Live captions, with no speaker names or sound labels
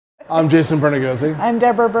I'm Jason Bernagozzi. I'm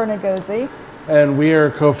Debora Bernagozzi. And we are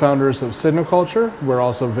co-founders of Signal Culture. We're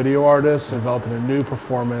also video artists developing a new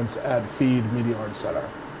performance at Feed Media Arts Center.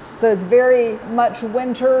 So it's very much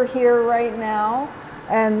winter here right now.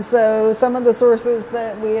 And so some of the sources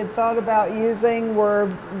that we had thought about using were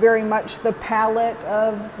very much the palette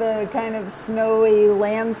of the kind of snowy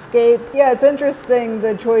landscape. Yeah, it's interesting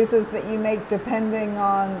the choices that you make depending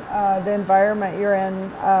on the environment you're in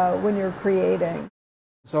when you're creating.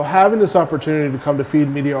 So having this opportunity to come to Feed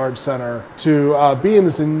Media Arts Center, to be in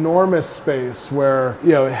this enormous space where,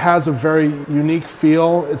 it has a very unique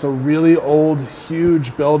feel. It's a really old,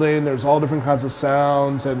 huge building. There's all different kinds of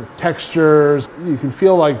sounds and textures. You can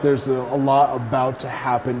feel like there's a lot about to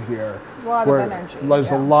happen here. A lot of energy.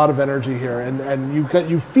 There's a lot of energy here, and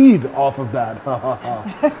you feed off of that,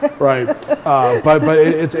 right? But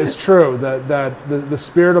it's true that the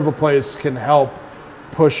spirit of a place can help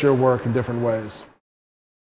push your work in different ways.